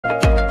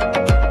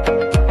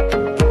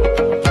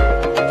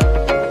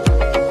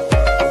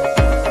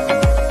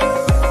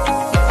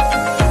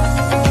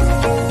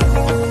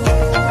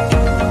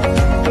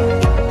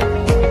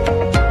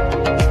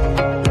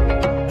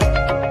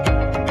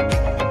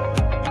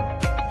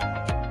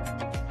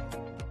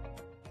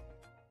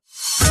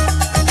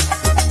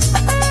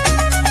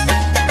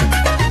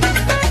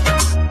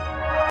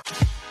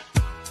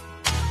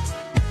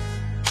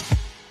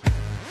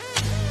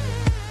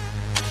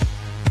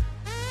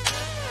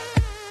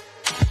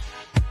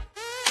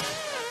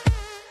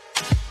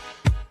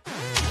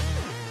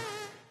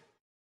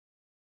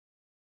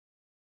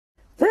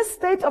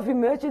state of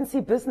emergency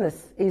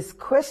business is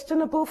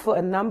questionable for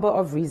a number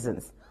of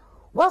reasons.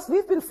 Whilst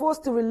we've been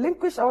forced to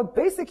relinquish our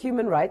basic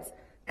human rights,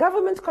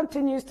 government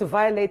continues to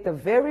violate the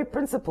very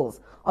principles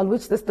on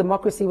which this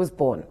democracy was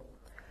born.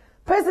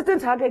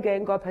 President Hage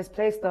Geingob has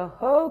placed the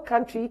whole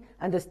country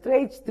under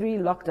stage 3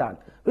 lockdown,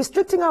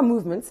 restricting our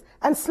movements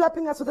and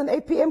slapping us with an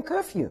 8 p.m.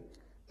 curfew.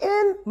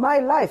 In my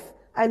life,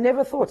 I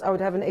never thought I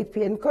would have an 8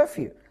 p.m.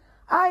 curfew.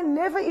 I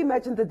never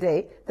imagined the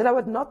day that I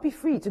would not be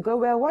free to go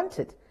where I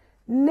wanted.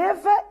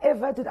 Never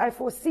ever did I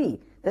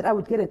foresee that I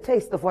would get a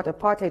taste of what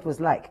apartheid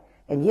was like.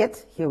 And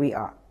yet, here we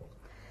are.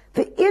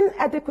 The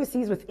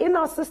inadequacies within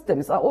our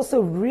systems are also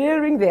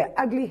rearing their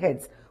ugly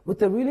heads with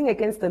the ruling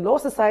against the Law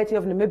Society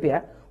of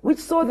Namibia, which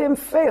saw them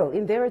fail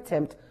in their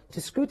attempt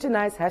to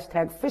scrutinize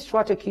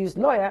 #Fishwatch accused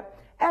lawyer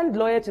and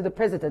lawyer to the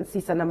president,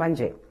 Sisa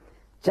Namanje.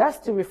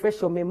 Just to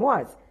refresh your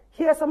memoirs,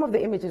 here are some of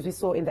the images we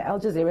saw in the Al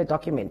Jazeera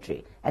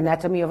documentary,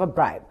 Anatomy of a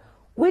Bribe,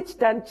 which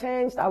done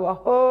changed our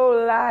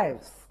whole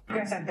lives. You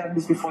guys have done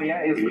this before,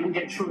 yeah? It will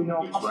get through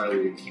your... That's why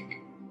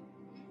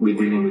we're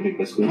dealing with it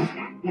this way.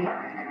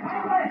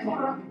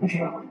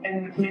 Okay.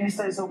 And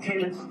minister is okay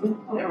with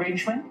the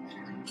arrangement?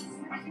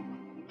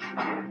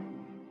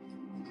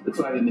 That's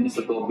why the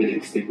minister told me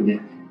to stick with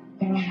it.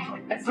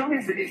 As long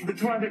as the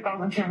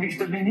 200,000 can reach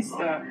the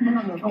minister.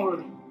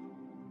 No.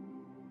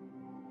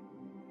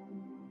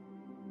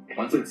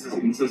 Once it's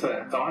inside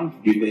an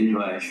account, then you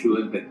are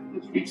assured that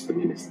it's reached the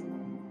minister.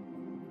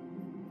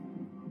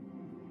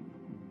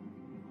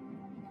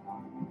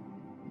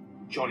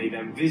 Johnny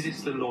then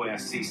visits the lawyer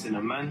Sisa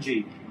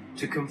Namanje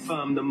to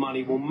confirm the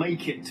money will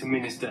make it to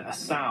Minister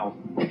Assau.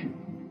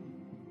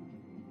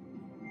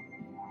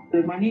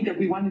 The money that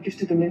we want to give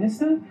to the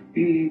minister,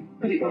 we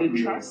put it in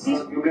the trust.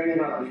 You guys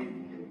are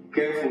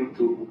careful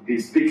to be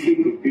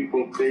speaking to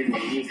people paying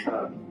beneath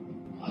her.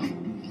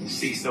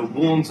 Sisa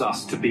warns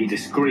us to be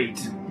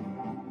discreet.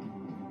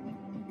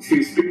 If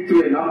you speak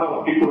to a number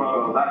of people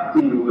about that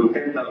thing, you will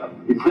end up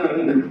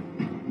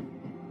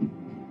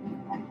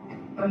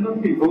I'm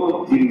not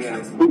involved in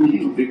who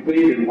to be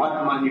paid and what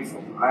money for.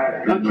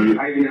 I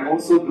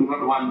also do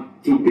not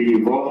want to be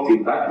involved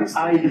in that.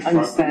 I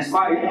understand.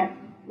 Fine.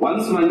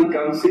 Once money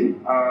comes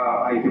in,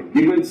 I have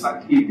given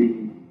Saki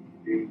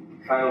the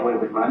file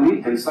with the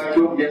money, and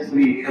Saki,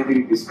 obviously,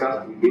 having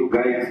discussed with you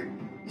guys,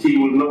 he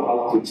will know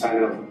how to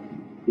channel.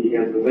 He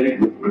has a very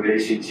good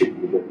relationship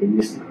with the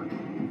minister.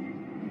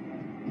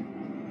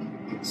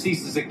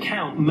 Sisa's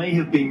account may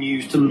have been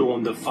used to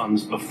launder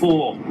funds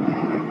before.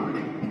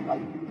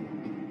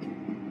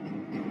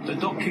 The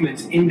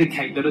documents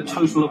indicate that a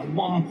total of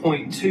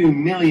 $1.2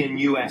 million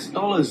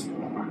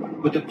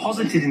were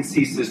deposited in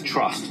Sisa's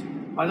trust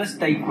by the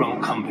state-run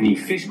company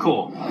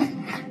Fishcorp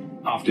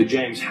after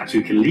James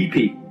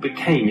Hatukalipi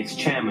became its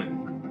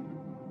chairman.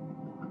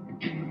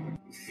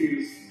 If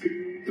you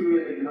speak to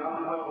a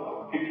number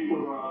of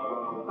people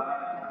about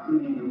that,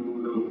 you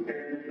will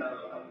end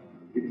up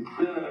in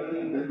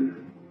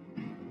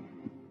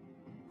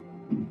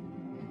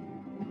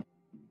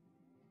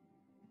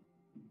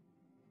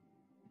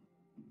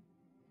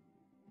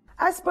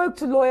I spoke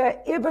to lawyer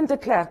Eben de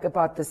Klerk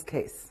about this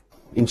case.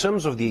 In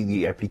terms of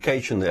the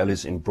application the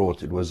LSN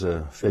brought, it was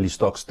a fairly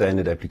stock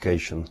standard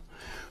application.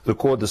 The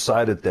court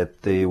decided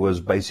that there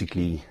was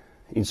basically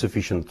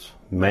insufficient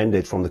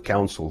mandate from the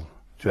council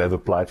to have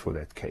applied for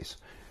that case.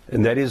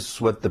 And that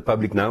is what the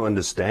public now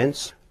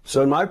understands.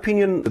 So in my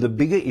opinion, the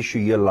bigger issue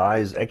here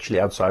lies actually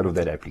outside of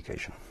that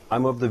application.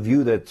 I'm of the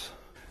view that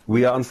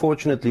we are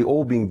unfortunately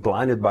all being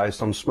blinded by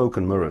some smoke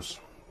and mirrors.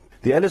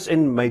 The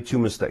LSN made two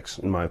mistakes,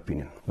 in my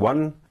opinion.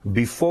 One,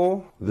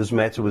 before this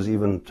matter was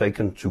even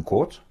taken to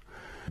court,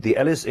 the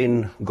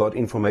LSN got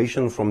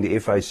information from the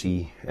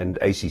FIC and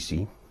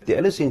ACC. The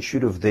LSN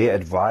should have there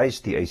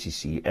advised the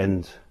ACC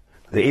and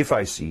the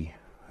FIC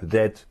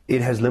that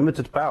it has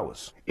limited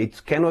powers.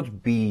 It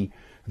cannot be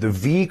the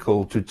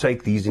vehicle to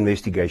take these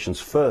investigations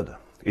further.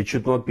 It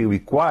should not be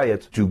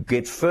required to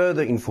get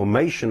further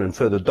information and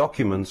further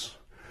documents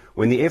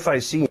when the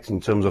FIC, in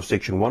terms of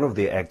Section 1 of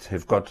the Act,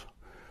 have got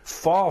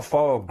far,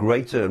 far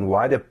greater and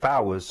wider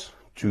powers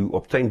to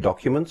obtain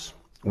documents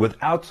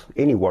without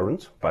any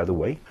warrant, by the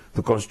way.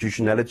 The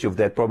constitutionality of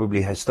that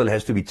probably still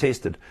has to be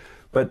tested.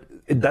 But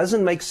it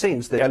doesn't make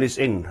sense that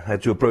LSN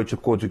had to approach the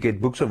court to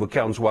get books of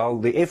accounts while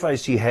the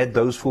FIC had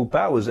those full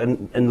powers,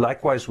 and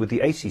likewise with the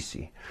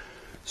ACC.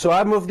 So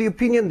I'm of the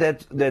opinion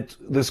that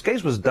this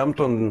case was dumped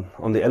on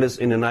the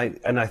LSN,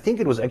 and I think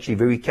it was actually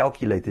very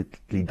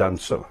calculatedly done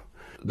so.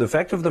 The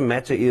fact of the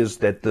matter is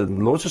that the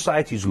Law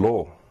Society's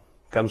law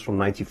comes from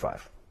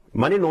 95.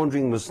 Money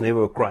laundering was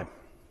never a crime.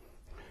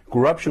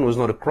 Corruption was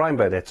not a crime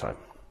by that time.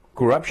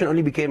 Corruption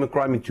only became a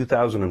crime in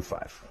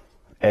 2005,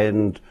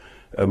 and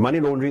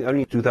money laundering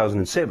only in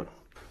 2007.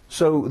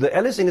 So the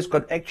LSN has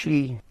got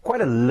actually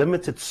quite a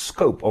limited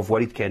scope of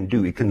what it can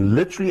do. It can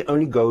literally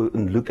only go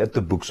and look at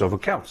the books of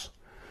accounts.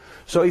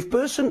 So if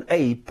person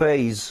A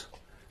pays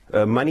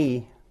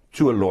money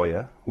to a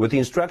lawyer with the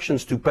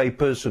instructions to pay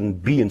person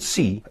B and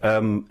C,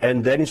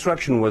 and that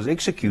instruction was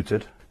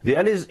executed, The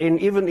LSN,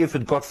 even if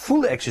it got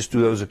full access to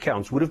those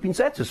accounts, would have been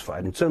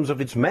satisfied in terms of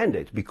its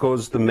mandate,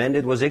 because the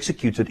mandate was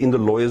executed in the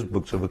lawyer's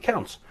books of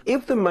accounts.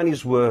 If the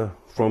monies were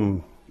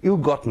from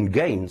ill-gotten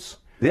gains,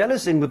 the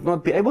LSN would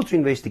not be able to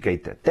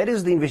investigate that. That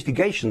is the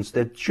investigations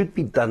that should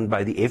be done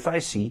by the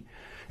FIC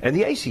and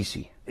the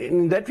ACC.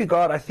 In that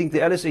regard, I think the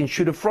LSN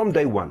should have, from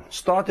day one,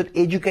 started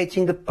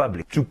educating the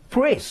public to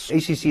press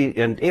ACC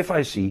and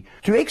FIC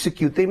to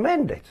execute their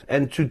mandate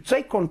and to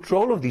take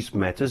control of these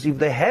matters. If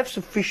they have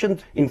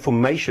sufficient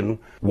information,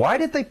 why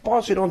did they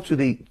pass it on to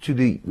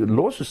the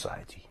Law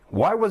Society?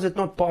 Why was it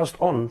not passed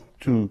on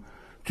to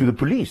the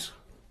police?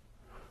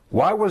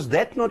 Why was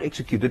that not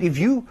executed? If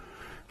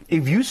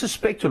you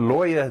suspect a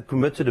lawyer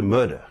committed a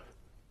murder,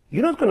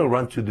 you're not going to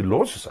run to the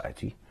Law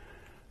Society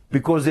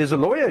because there's a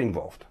lawyer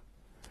involved.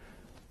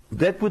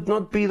 That would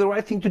not be the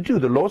right thing to do.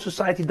 The Law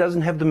Society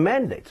doesn't have the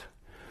mandate.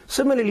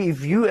 Similarly,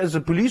 if you as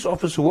a police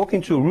officer walk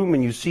into a room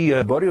and you see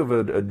a body of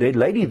a dead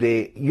lady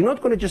there, you're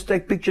not going to just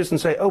take pictures and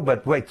say, oh,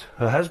 but wait,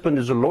 her husband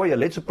is a lawyer,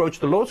 let's approach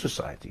the Law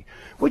Society,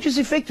 which is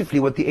effectively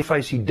what the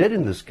FIC did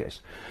in this case.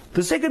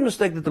 The second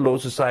mistake that the Law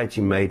Society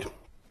made,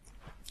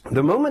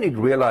 the moment it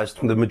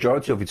realized the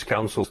majority of its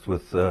councils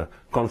with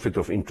conflict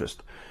of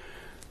interest,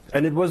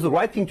 and it was the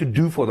right thing to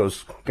do for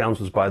those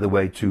councils, by the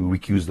way, to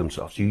recuse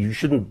themselves. You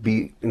shouldn't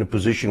be in a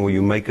position where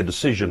you make a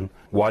decision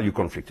while you're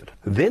conflicted.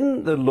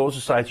 Then the Law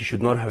Society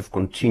should not have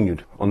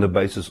continued on the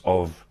basis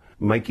of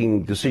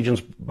making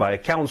decisions by a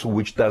council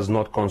which does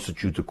not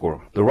constitute a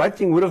quorum. The right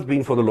thing would have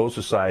been for the Law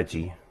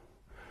Society,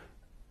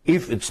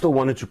 if it still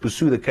wanted to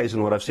pursue the case,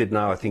 and what I've said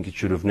now, I think it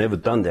should have never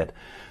done that,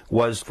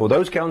 was for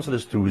those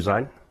councillors to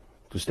resign,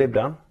 to step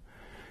down,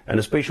 and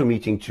a special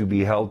meeting to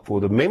be held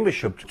for the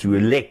membership to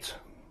elect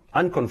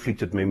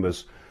unconflicted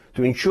members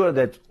to ensure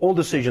that all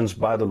decisions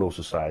by the Law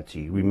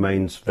Society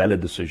remains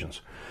valid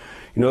decisions.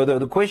 You know,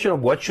 the question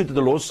of what should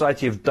the Law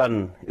Society have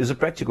done is a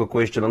practical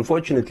question.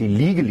 Unfortunately,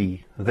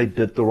 legally, they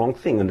did the wrong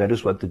thing, and that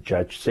is what the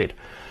judge said.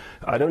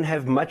 I don't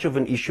have much of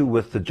an issue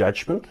with the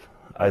judgment.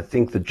 I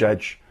think the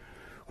judge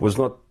was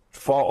not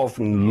far off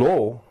in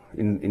law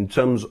in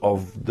terms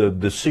of the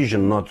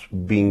decision not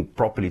being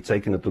properly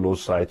taken at the Law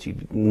Society.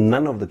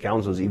 None of the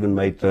councils even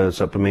made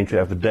supplementary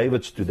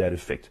affidavits to that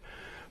effect.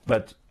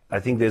 But I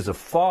think there's a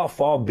far,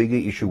 far bigger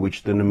issue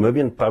which the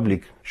Namibian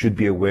public should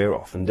be aware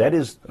of, and that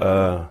is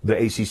the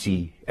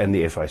ACC and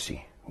the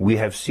FIC. We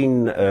have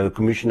seen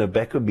Commissioner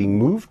Becker being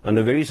moved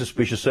under very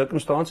suspicious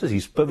circumstances.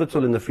 He's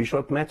pivotal in the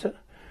Fischhout matter.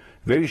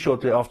 Very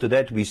shortly after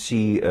that, we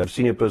see a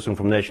senior person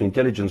from National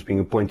Intelligence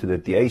being appointed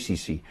at the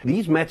ACC.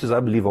 These matters,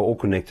 I believe, are all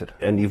connected.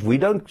 And if we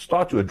don't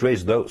start to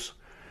address those,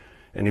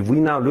 and if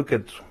we now look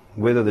at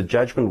whether the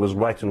judgment was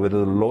right and whether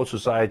the Law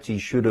Society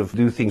should have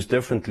do things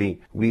differently,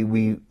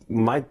 we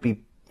might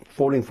be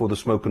falling for the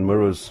smoke and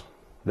mirrors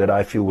that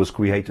I feel was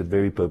created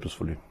very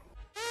purposefully.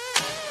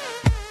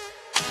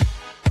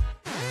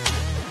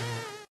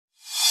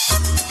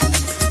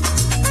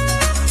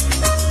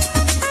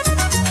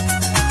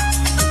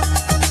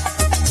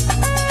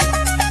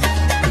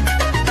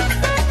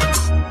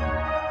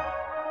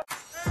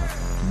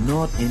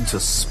 Not into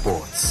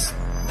sports.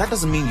 That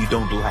doesn't mean you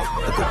don't like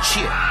a good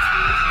cheer.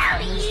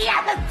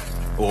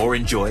 Or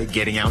enjoy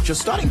getting out your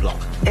starting block.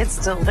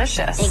 It's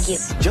delicious. Thank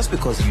you. Just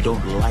because you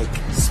don't like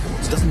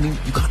sports doesn't mean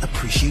you can't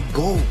appreciate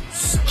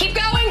goals. Keep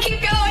going,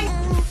 keep going.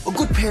 A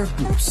good pair of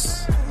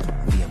boots.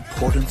 The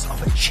importance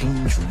of a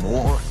change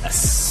more, a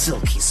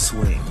silky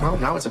swing. Well,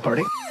 now it's a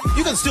party.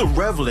 You can still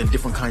revel in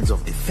different kinds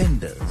of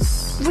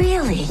defenders.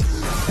 Really?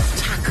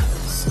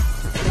 Tackers.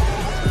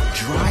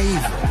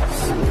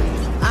 Drivers.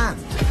 And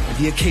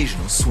the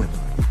occasional swimmer.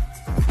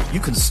 You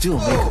can still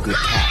make a good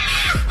catch.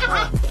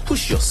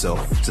 Push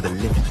yourself to the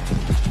limit.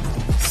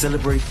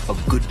 Celebrate a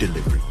good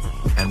delivery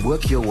and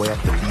work your way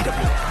up the leaderboard.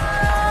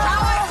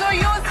 How are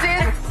you,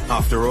 sis?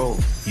 After all,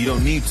 you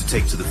don't need to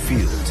take to the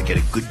field to get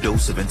a good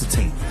dose of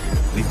entertainment.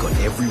 We've got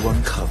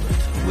everyone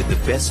covered with the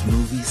best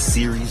movies,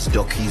 series,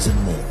 docus,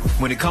 and more.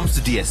 When it comes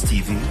to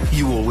DSTV,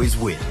 you always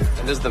win.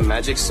 When does the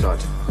magic start?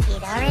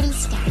 It already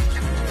started.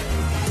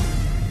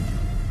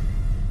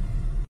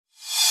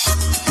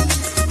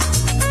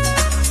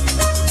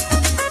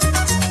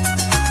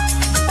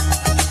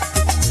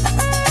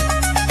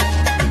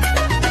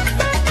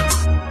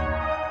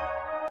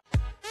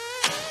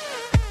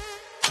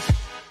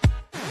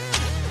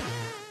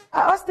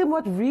 I asked him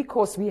what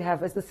recourse we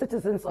have as the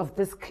citizens of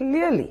this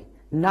clearly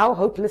now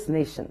hopeless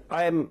nation.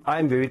 I'm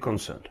very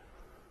concerned.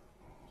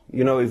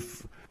 You know,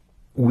 if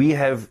we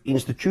have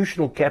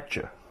institutional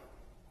capture,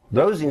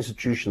 those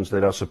institutions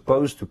that are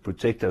supposed to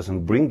protect us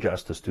and bring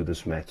justice to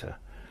this matter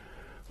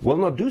will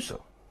not do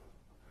so.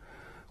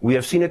 We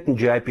have seen it in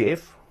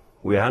GIPF,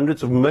 where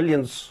hundreds of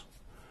millions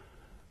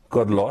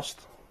got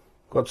lost,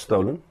 got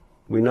stolen.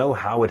 We know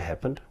how it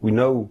happened. We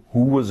know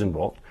who was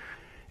involved.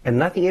 And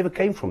nothing ever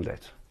came from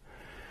that.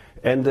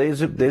 And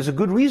there's a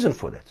good reason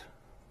for that.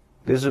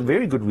 There's a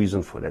very good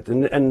reason for that.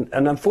 And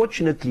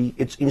unfortunately,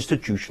 it's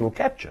institutional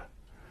capture.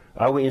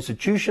 Our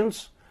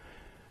institutions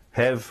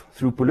have,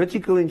 through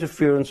political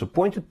interference,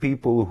 appointed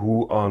people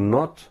who are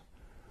not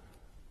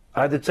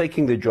either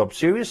taking their job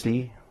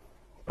seriously,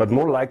 but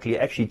more likely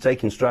actually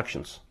take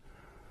instructions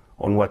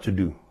on what to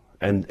do.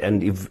 And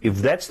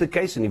if that's the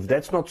case, and if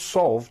that's not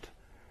solved,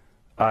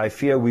 I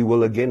fear we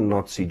will again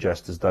not see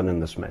justice done in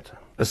this matter.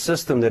 A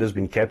system that has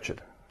been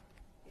captured,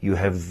 you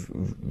have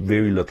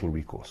very little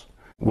recourse.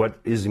 What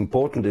is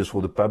important is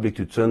for the public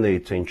to turn their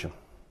attention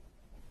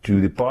to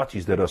the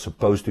parties that are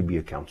supposed to be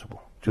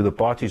accountable, to the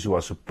parties who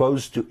are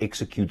supposed to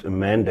execute a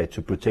mandate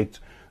to protect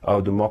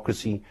our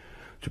democracy,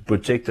 to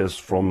protect us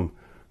from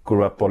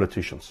corrupt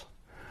politicians.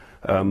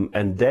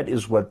 And that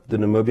is what the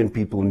Namibian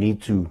people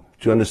need to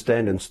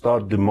understand and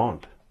start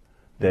demand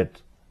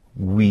that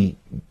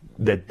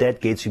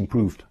that gets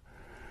improved.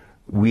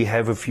 We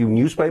have a few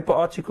newspaper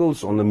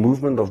articles on the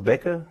movement of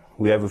Becker.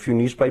 We have a few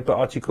newspaper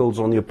articles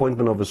on the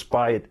appointment of a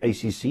spy at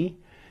ACC,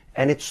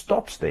 and it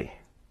stops there.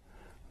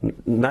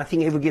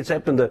 Nothing ever gets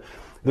happened.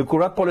 The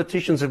corrupt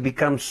politicians have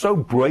become so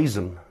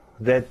brazen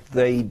that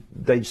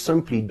they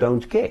simply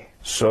don't care.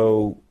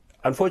 So,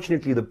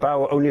 unfortunately, the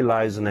power only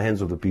lies in the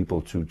hands of the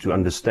people to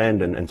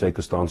understand and take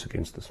a stance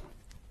against this.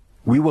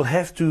 We will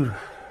have to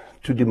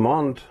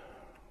demand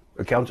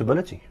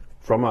accountability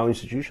from our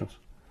institutions.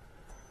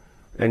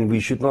 And we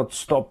should not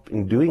stop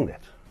in doing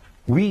that.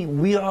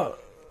 We are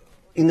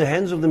in the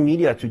hands of the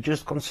media to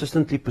just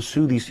consistently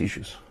pursue these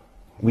issues.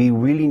 We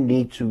really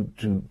need to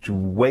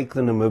wake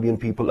the Namibian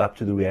people up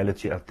to the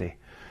reality out there.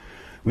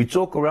 We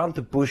talk around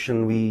the bush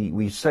and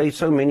we say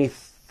so many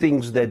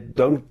things that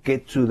don't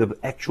get to the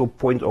actual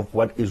point of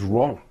what is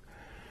wrong.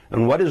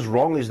 And what is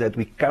wrong is that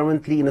we're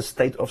currently in a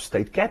state of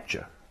state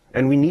capture.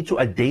 And we need to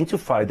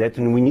identify that,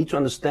 and we need to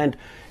understand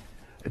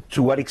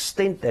to what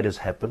extent that has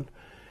happened.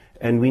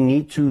 And we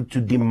need to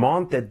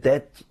demand that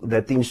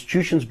the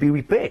institutions be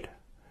repaired.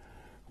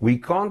 We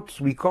can't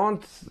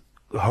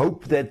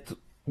hope that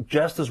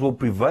justice will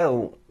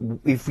prevail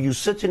if you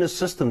sit in a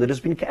system that has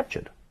been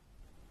captured.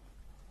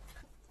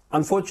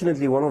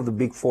 Unfortunately, one of the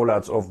big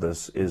fallouts of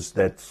this is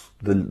that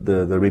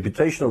the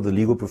reputation of the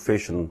legal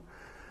profession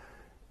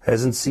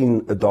hasn't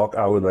seen a dark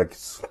hour like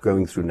it's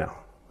going through now.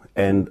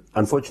 And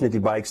unfortunately,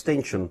 by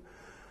extension,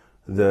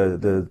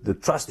 the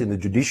trust in the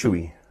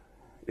judiciary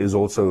is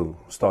also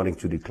starting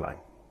to decline.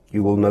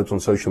 You will note on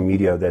social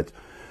media that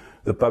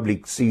the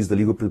public sees the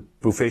legal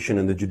profession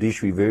and the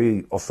judiciary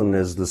very often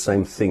as the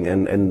same thing,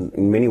 and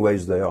in many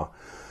ways they are.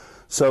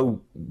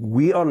 So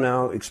we are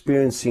now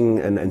experiencing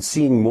and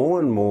seeing more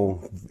and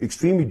more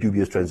extremely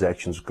dubious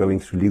transactions going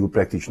through legal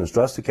practitioners'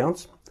 trust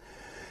accounts.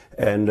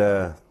 And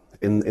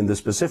in the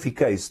specific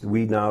case,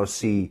 we now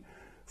see,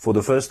 for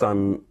the first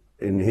time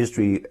in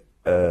history,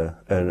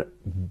 an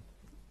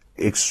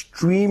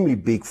extremely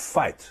big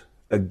fight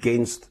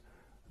against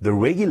the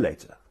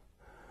regulator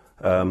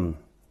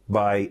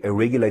by a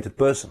regulated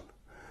person.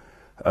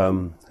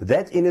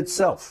 That in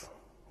itself,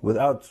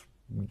 without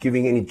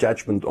giving any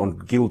judgment on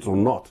guilt or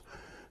not,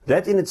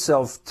 that in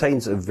itself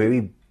taints a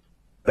very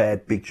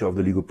bad picture of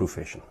the legal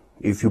profession.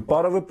 If you're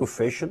part of a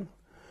profession,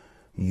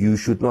 you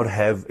should not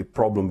have a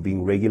problem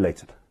being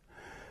regulated.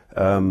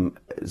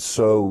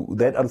 So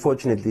that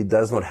unfortunately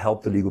does not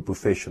help the legal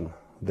profession,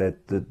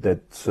 that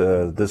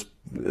this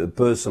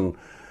person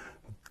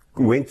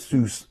went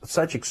to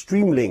such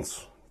extreme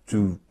lengths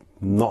to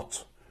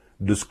not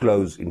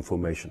disclose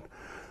information.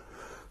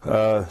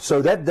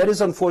 So that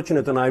is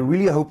unfortunate, and I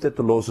really hope that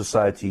the Law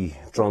Society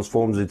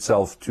transforms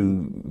itself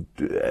to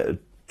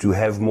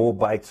have more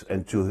bite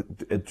and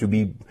to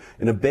be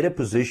in a better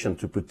position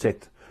to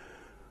protect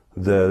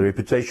the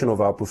reputation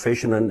of our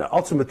profession and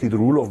ultimately the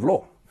rule of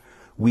law.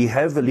 We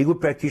have a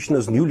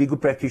new legal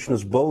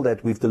practitioners bill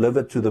that we've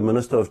delivered to the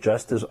Minister of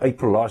Justice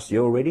April last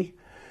year already,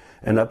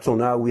 and up till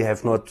now we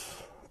have not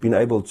been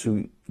able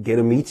to get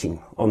a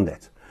meeting on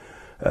that.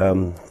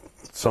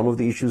 Some of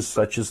the issues,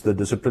 such as the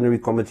disciplinary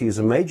committee, is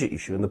a major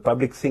issue, and the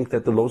public think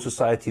that the Law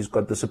Society's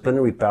got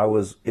disciplinary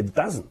powers. It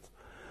doesn't.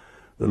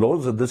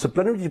 The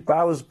disciplinary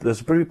powers of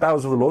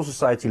the Law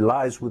Society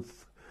lies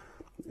with,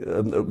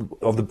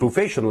 of the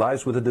profession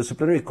lies with the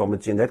disciplinary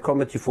committee, and that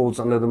committee falls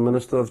under the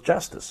Minister of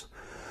Justice.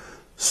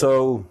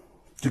 So,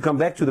 to come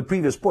back to the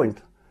previous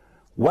point,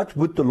 what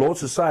would the Law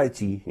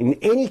Society, in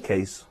any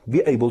case,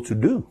 be able to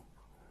do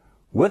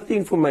with the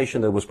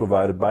information that was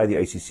provided by the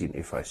ACC and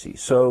FIC?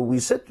 So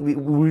we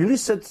really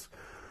sit,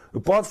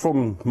 apart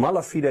from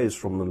malafides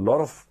from a lot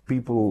of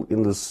people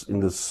in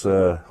this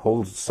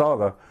whole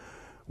saga,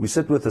 we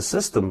sit with a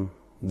system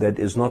that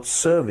is not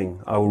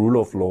serving our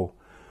rule of law,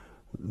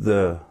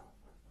 the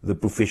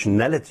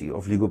professionality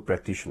of legal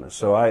practitioners.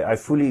 So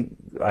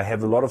I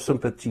have a lot of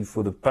sympathy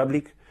for the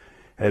public,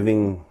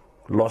 having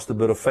lost a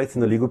bit of faith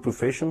in the legal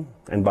profession,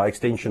 and by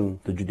extension,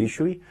 the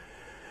judiciary.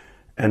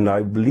 And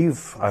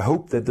I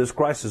hope that this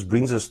crisis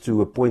brings us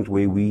to a point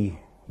where we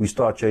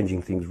start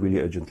changing things really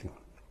urgently.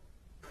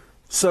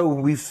 So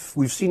we've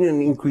seen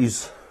an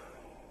increase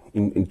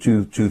in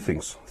two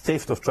things.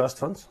 Theft of trust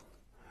funds.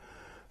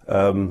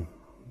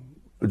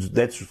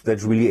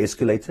 That's really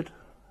escalated.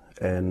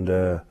 And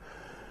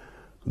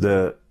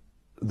the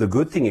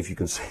good thing, if you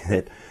can say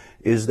that,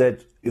 is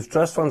that if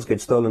trust funds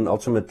get stolen,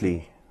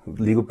 ultimately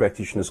legal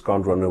practitioners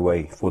can't run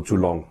away for too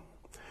long.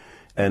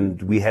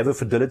 And we have a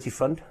fidelity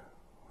fund,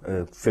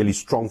 a fairly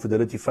strong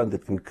fidelity fund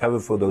that can cover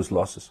for those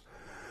losses.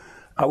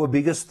 Our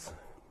biggest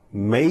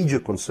major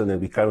concern that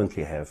we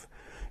currently have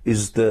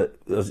is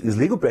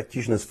legal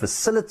practitioners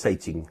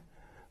facilitating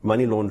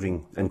money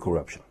laundering and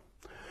corruption.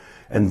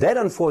 And that,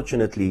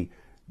 unfortunately,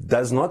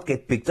 does not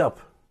get picked up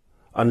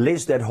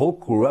unless that whole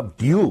corrupt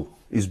deal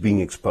is being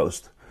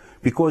exposed,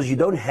 because you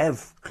don't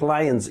have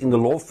clients in the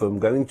law firm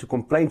going to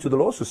complain to the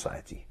Law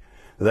Society.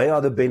 They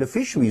are the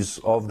beneficiaries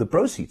of the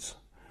proceeds.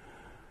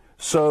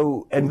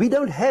 So, and we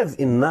don't have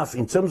enough,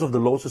 in terms of the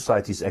Law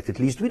Societies Act at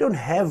least, we don't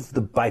have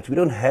the bite, we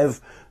don't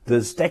have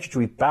the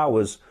statutory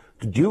powers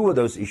to deal with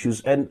those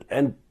issues,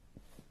 and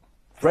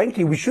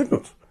frankly, we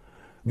shouldn't,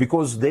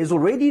 because there's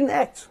already an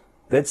act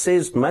that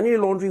says money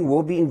laundering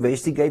will be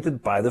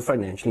investigated by the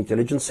Financial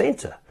Intelligence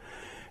Center,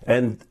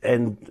 and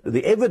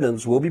the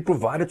evidence will be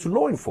provided to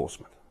law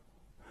enforcement.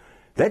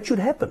 That should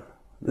happen.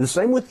 The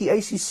same with the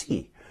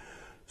ACC.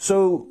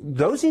 So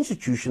those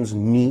institutions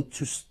need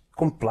to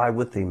comply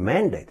with their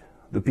mandate.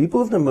 The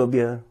people of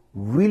Namibia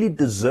really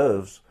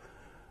deserves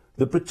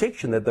the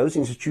protection that those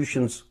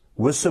institutions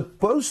were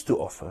supposed to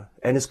offer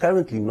and is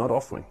currently not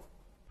offering.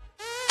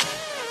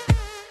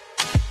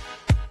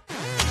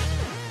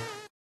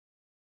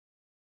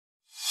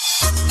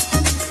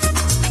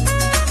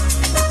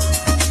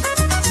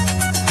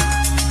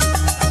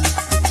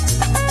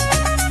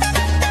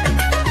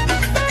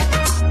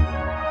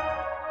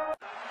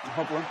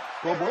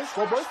 Go boys,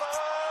 go boys.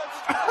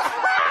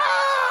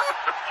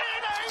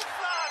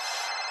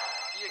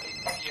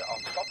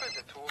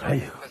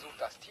 Hey.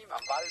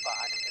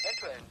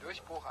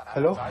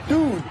 Hello?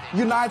 Dude,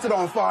 United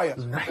on fire.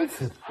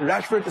 United?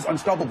 Rashford is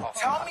unstoppable.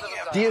 Tell me.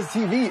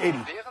 DSTV,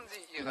 Eddie.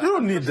 You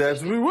don't need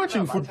that. We're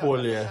watching football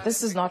here.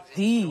 This is not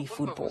the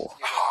football.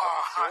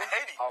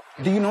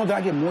 Do you know that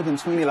I get more than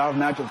 20 live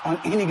matches on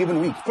any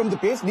given week from the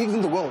best leagues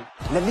in the world?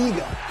 La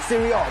Liga,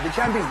 Serie A, the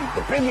Champions League,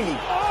 the Premier League.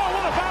 Oh,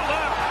 what about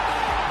that?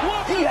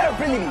 What? Do you have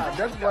Premier League?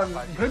 That's one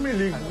Premier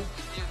League.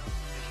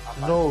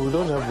 No, we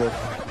don't have that.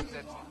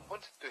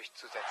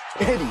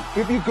 Eddie,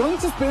 if you're going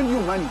to spend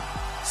your money,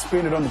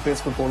 spend it on the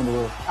best football in the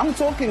world. I'm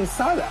talking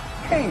Salah,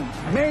 Kane,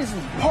 Messi,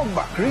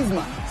 Pogba,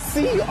 Griezmann,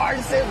 CR7.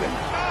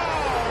 Oh,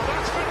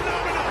 that's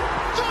phenomenal!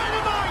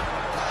 Dynamite!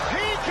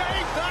 He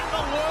gave that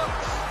the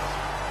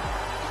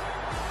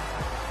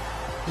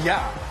works!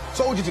 Yeah,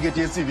 told you to get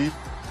DSTV.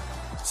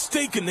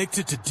 Stay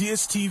connected to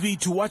DSTV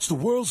to watch the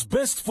world's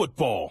best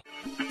football.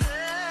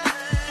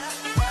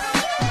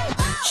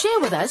 Share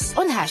with us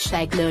on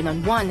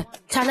 #LearnOn1.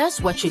 Tell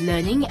us what you're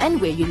learning and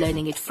where you're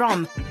learning it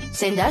from.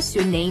 Send us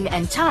your name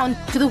and town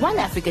to the One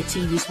Africa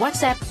TV's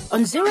WhatsApp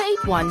on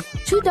 081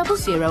 200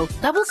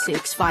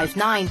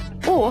 6659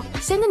 or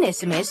send an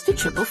SMS to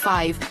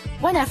 555.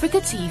 One Africa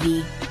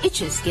TV. It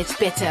just gets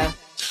better.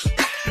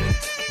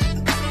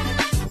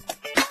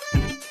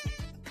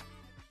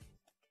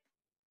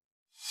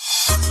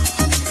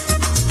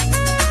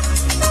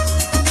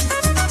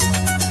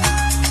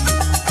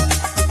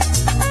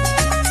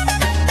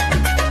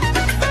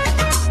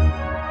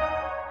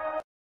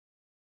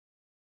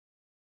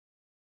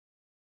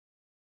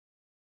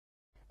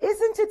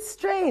 Isn't it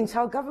strange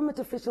how government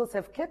officials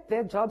have kept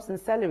their jobs and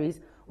salaries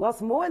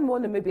whilst more and more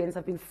Namibians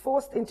have been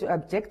forced into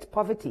abject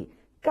poverty,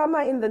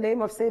 kama in the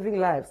name of saving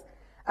lives?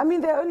 I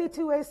mean, there are only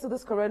two ways to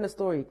this corona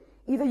story.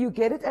 Either you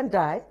get it and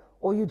die,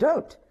 or you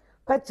don't.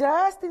 But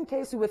just in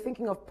case you were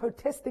thinking of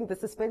protesting the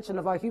suspension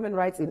of our human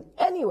rights in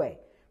any way,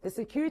 the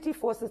security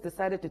forces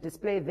decided to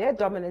display their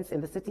dominance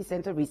in the city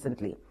center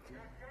recently.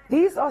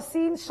 These are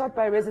scenes shot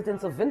by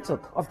residents of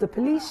Windhoek, of the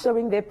police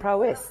showing their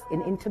prowess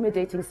in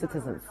intimidating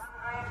citizens.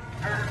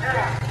 So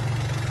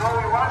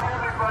we want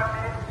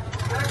everybody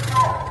to let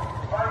go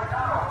right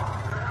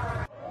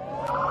now.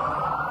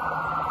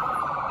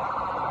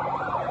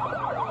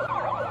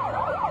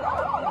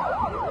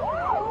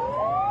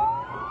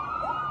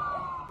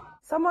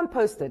 Someone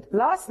posted,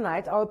 last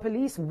night our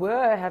police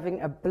were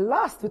having a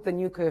blast with the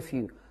new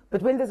curfew,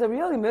 but when there's a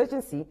real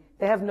emergency,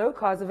 they have no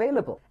cars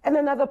available. And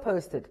another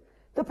posted,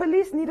 the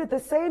police needed the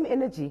same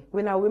energy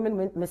when our women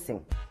went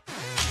missing.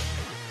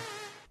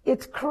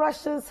 It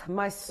crushes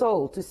my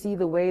soul to see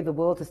the way the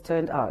world has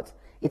turned out.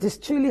 It is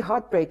truly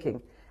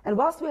heartbreaking. And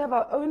whilst we have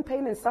our own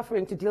pain and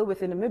suffering to deal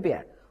with in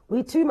Namibia,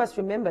 we too must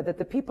remember that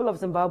the people of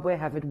Zimbabwe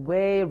have it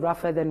way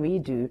rougher than we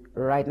do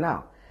right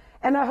now.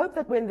 And I hope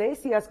that when they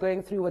see us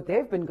going through what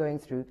they've been going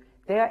through,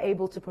 they are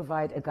able to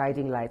provide a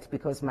guiding light,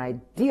 because, my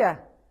dear,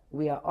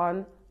 we are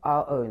on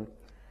our own.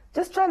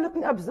 Just try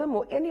looking up Zim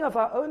or any of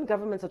our own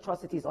government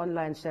atrocities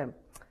online, Shem.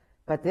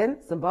 But then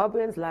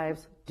Zimbabweans'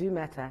 lives do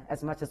matter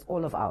as much as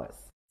all of ours.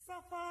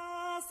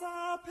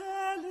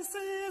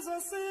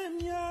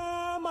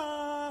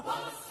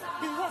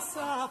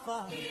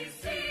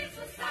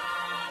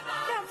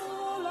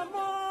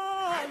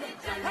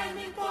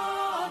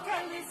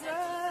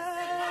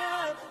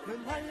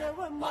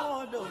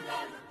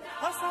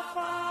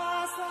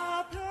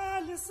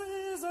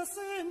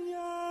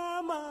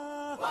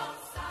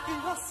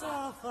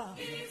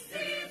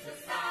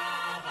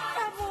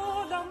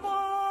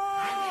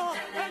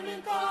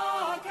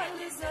 Can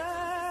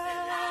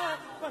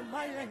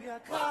wemaye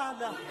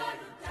ngiyakhala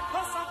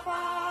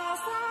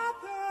fasafasa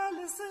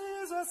phela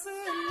isizwe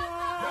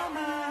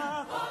simnyama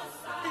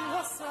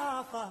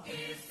iwasafa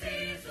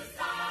isizwe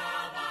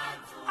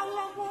sabantu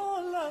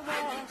alabulaba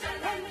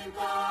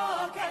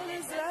kanibonke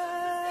lize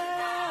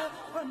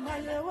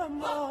wemaye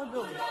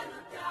wemolo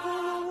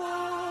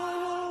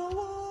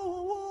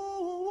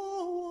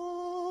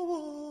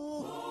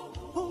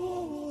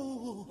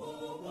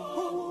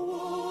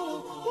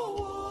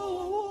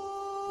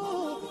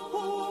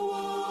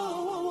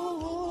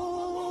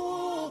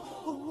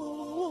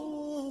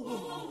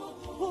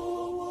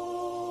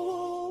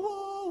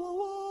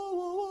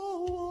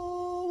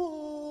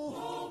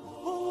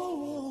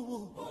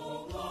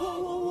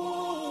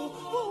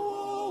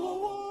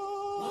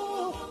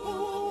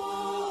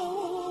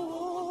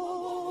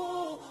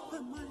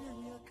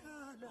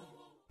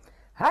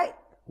Hi,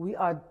 we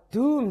are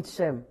doomed,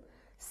 Shem.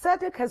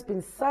 SADC has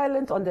been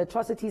silent on the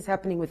atrocities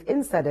happening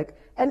within SADC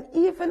and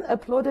even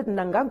applauded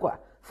Mnangagwa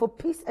for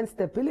peace and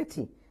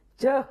stability.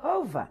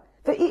 Jehovah.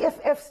 The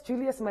EFF's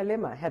Julius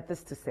Malema had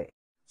this to say.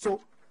 So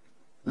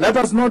let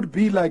us not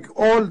be like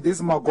all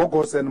these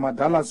Magogos and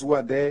Madalas who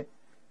are there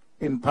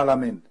in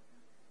Parliament.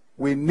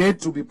 We need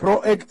to be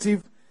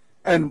proactive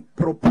and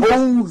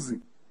propose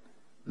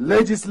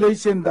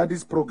legislation that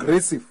is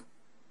progressive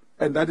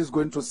and that is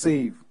going to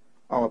save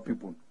our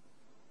people.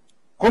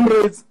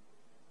 Comrades,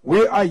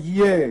 we are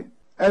here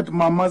at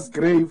Mama's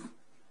grave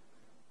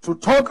to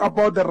talk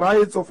about the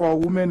rights of our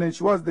women, and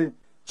she was the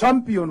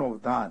champion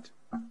of that.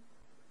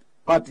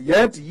 But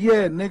yet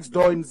here next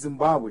door in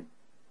Zimbabwe,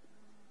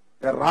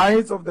 the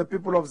rights of the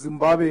people of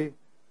Zimbabwe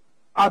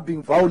are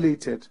being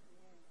violated.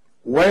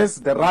 Where's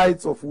the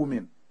rights of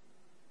women?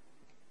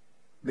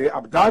 They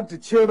abduct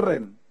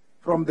children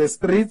from the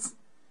streets,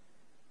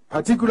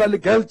 particularly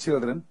girl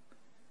children,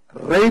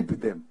 rape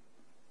them,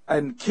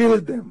 and kill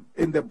them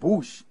in the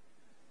bush.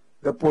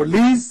 The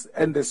police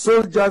and the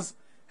soldiers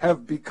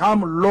have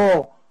become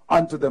law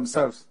unto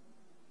themselves.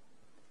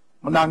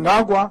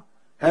 Mnangagwa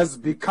has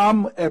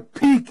become a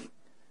pig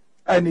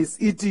and is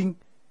eating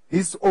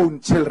his own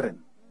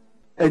children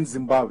in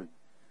Zimbabwe.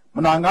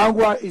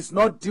 Mnangagwa is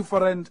not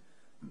different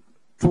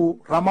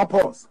to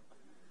Ramaphosa.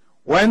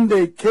 When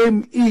they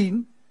came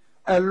in,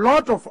 a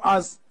lot of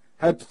us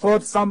had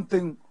thought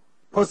something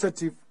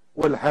positive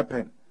will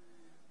happen.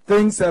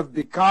 Things have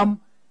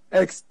become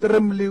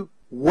extremely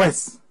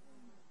worse.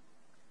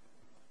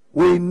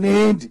 We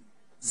need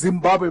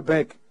Zimbabwe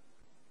back.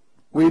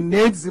 We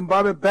need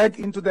Zimbabwe back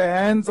into the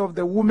hands of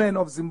the women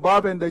of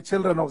Zimbabwe and the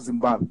children of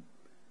Zimbabwe.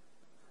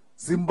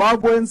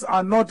 Zimbabweans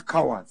are not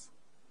cowards.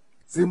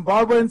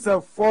 Zimbabweans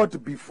have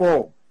fought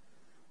before.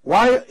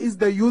 Why is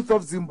the youth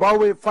of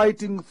Zimbabwe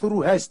fighting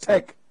through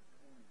hashtag?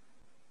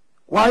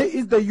 Why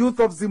is the youth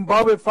of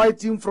Zimbabwe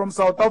fighting from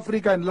South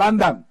Africa and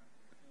London?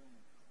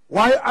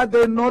 Why are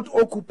they not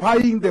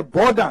occupying the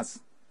borders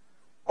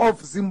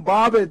of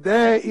Zimbabwe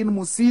there in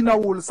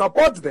Musina? Will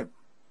support them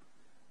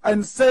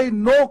and say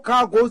no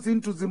car goes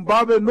into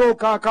Zimbabwe, no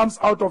car comes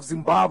out of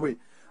Zimbabwe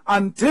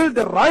until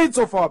the rights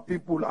of our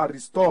people are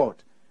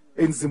restored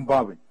in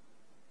Zimbabwe.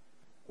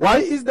 Why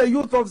is the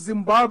youth of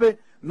Zimbabwe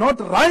not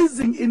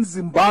rising in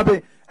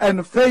Zimbabwe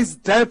and face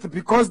death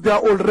because they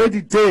are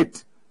already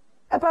dead?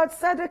 About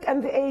SADC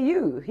and the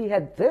AU, he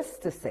had this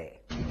to say.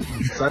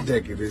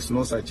 SADC, there's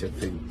no such a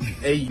thing.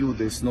 AU,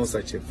 there's no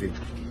such a thing.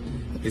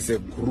 It's a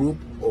group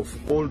of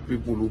all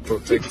people who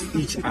protect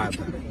each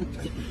other.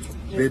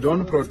 They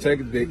don't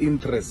protect the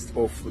interests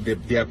of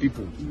their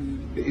people.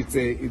 It's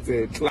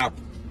a club.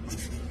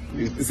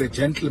 It's a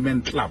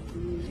gentleman club.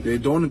 They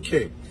don't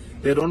care.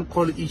 They don't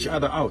call each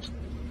other out.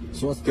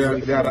 So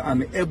they are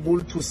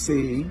unable to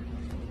say,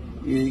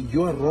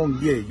 you are wrong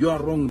here, you are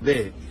wrong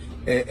there.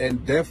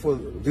 And therefore,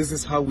 this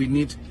is how we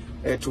need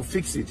to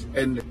fix it.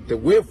 And the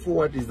way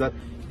forward is that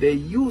the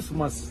youth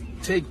must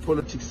take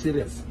politics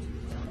serious.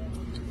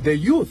 The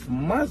youth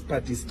must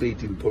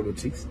participate in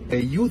politics.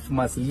 The youth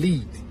must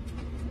lead.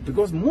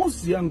 Because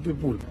most young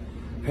people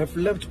have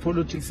left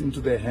politics into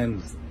the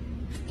hands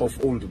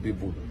of old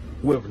people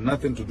who have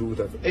nothing to do with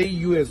that.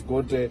 AU has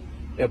got a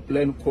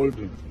plan called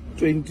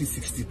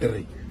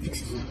 2063.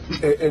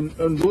 And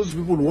those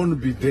people won't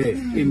be there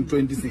in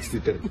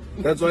 2063.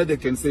 That's why they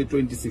can say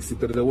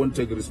 2063. They won't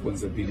take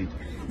responsibility.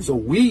 So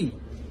we,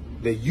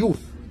 the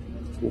youth,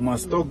 who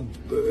must stop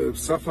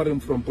suffering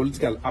from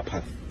political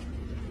apathy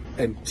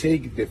and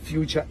take the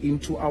future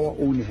into our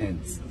own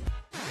hands.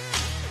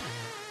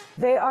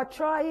 They are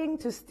trying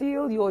to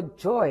steal your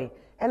joy,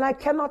 and I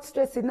cannot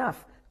stress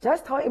enough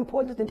just how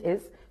important it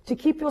is to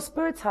keep your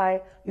spirits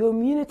high, your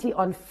immunity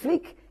on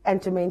fleek,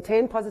 and to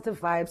maintain positive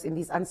vibes in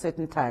these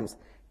uncertain times.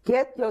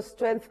 Get your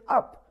strength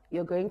up.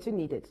 You're going to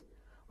need it.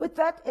 With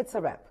that, it's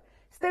a wrap.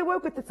 Stay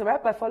woke with It's a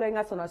Wrap by following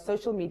us on our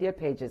social media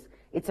pages.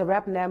 It's a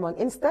Wrap Nam on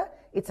Insta,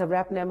 It's a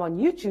Wrap Nam on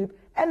YouTube,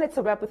 and It's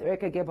a Wrap with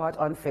Erica Gebhardt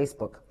on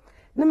Facebook.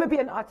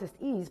 Namibian artist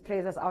Ease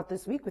plays us out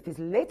this week with his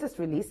latest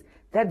release,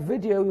 that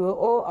video we were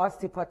all asked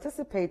to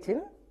participate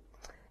in.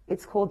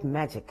 It's called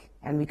Magic,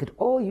 and we could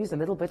all use a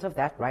little bit of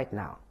that right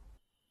now.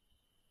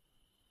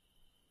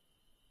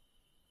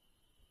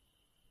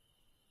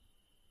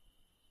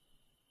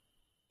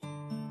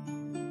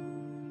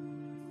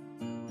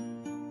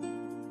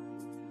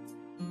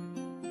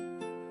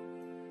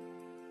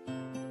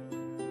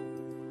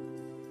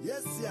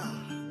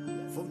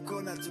 From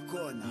corner to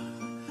corner,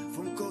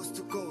 from coast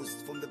to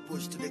coast, from the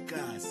bush to the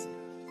class.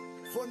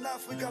 From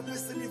Africa,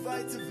 Mr.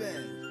 Divide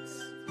events.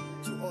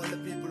 To all the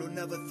people who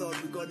never thought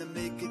we're gonna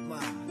make it,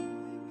 man.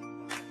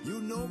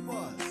 You know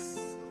us.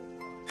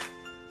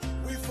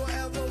 We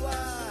forever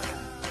wild.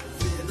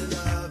 Feel the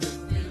love.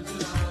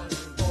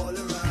 All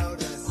around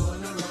us.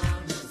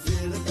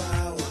 Feel the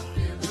power.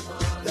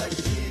 That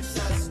keeps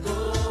us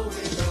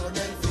going on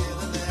and feel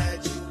the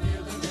magic.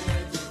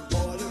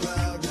 All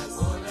around us.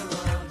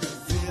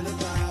 Feel the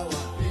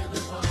power.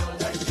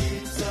 That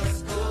keeps us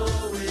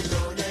going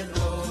on and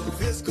on. It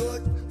feels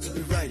good to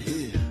be right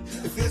here.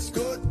 It feels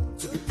good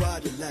to be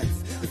part of life.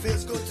 It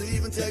feels good to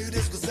even tell you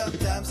this, because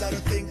sometimes I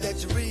don't think that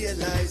you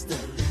realize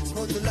that it's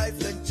more to life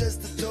than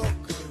just a talk.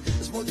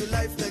 It's more to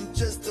life than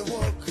just a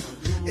walk.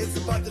 It's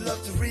about the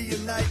love to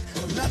reunite,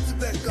 not to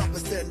back up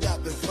and stand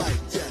up and fight.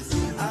 Yes,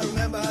 I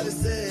remember how they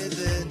said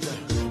that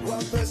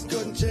one person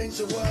couldn't change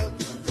the world.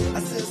 I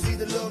still see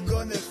the look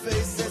on their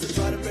faces as they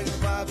try to bring a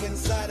vibe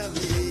inside of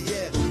me.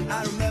 Yeah,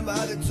 I remember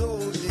how they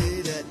told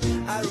me that.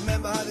 I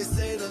remember how they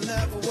say it'll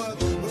never work.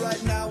 But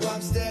right now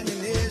I'm standing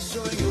here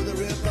showing you the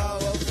real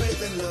power of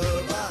faith and love.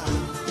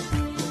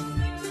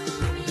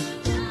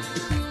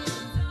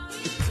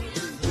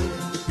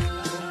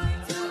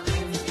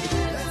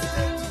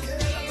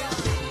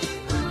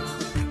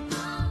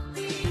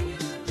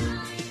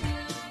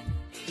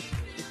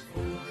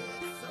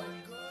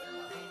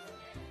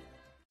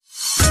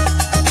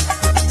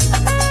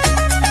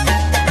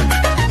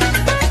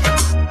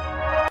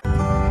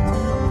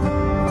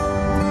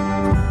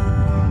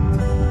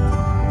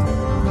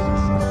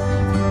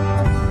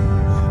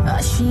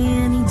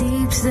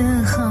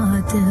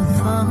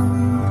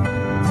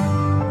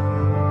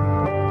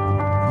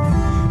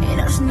 En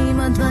als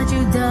niemand wat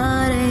je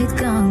daaruit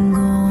kan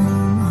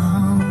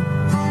gaan,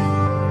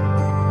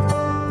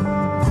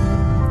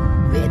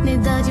 weet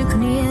niet dat je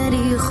knieën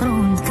die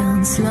grond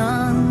kan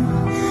slaan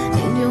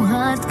en je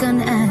hart kan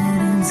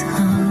ergens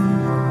gaan.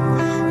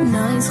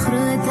 Nou is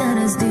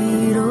groter als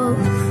die roof,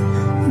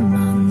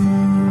 man.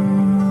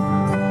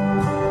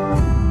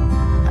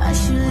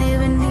 Als je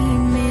leven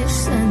niet meer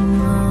zin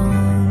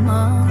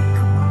maakt,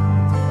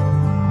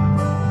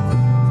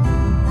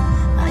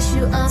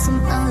 als hem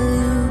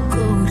alle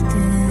korter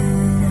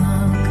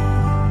raak,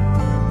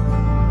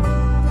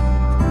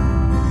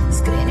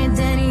 skreeuw niet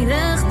in die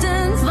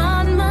richting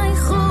van mijn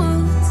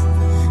God,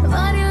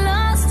 waar die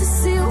laatste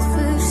ziel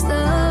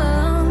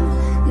verstaan.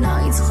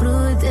 Nou iets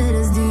groter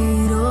is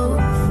die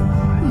roof,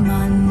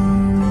 man.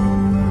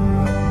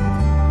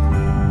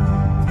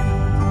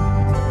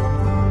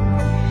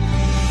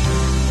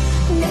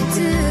 Net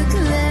te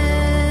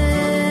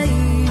klein,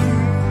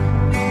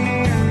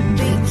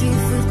 beetje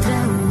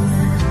vertrouwen.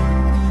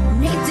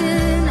 Niet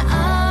een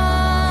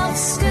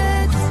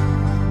afschut,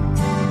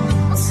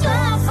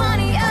 ontslaaf van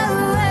die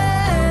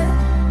oude,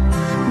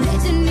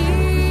 niet een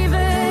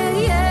nieuwe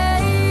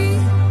jij.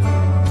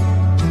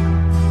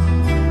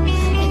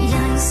 En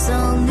jij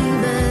zal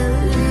nieuwe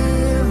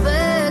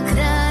leven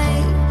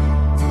krijgen,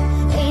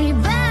 en die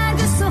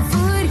bergen zo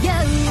voor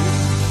jou.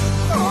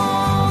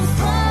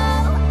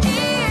 Overal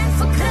in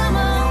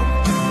verkrammel,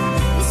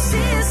 je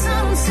ziet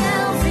aan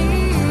onszelf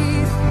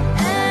hier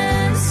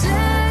en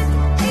zet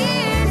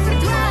in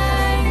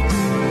verdwijn.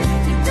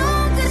 Die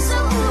donker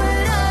zal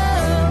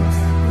oorlog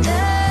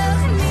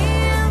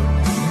wegneem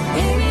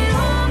en die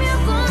om je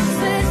kon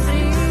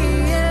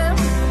vervrieën.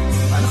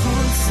 Maar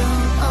God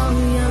zal al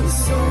jouw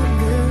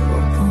zorgen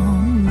op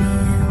hom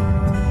neem.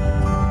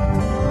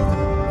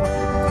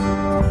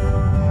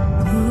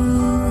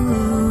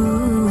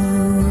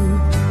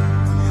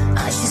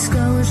 Als je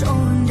schouders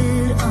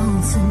onder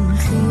als een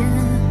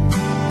geer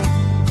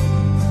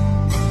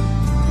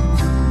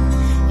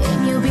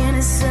en je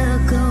benen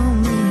cirkel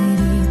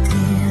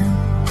mediteren,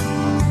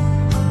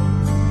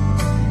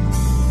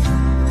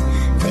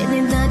 weet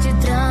niet dat je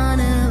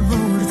tranen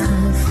wordt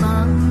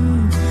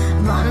gevangen,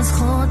 want als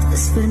God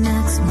is voor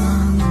niks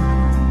bang.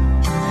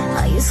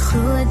 Hij is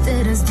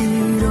groter als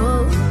die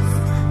roof,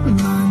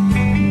 man.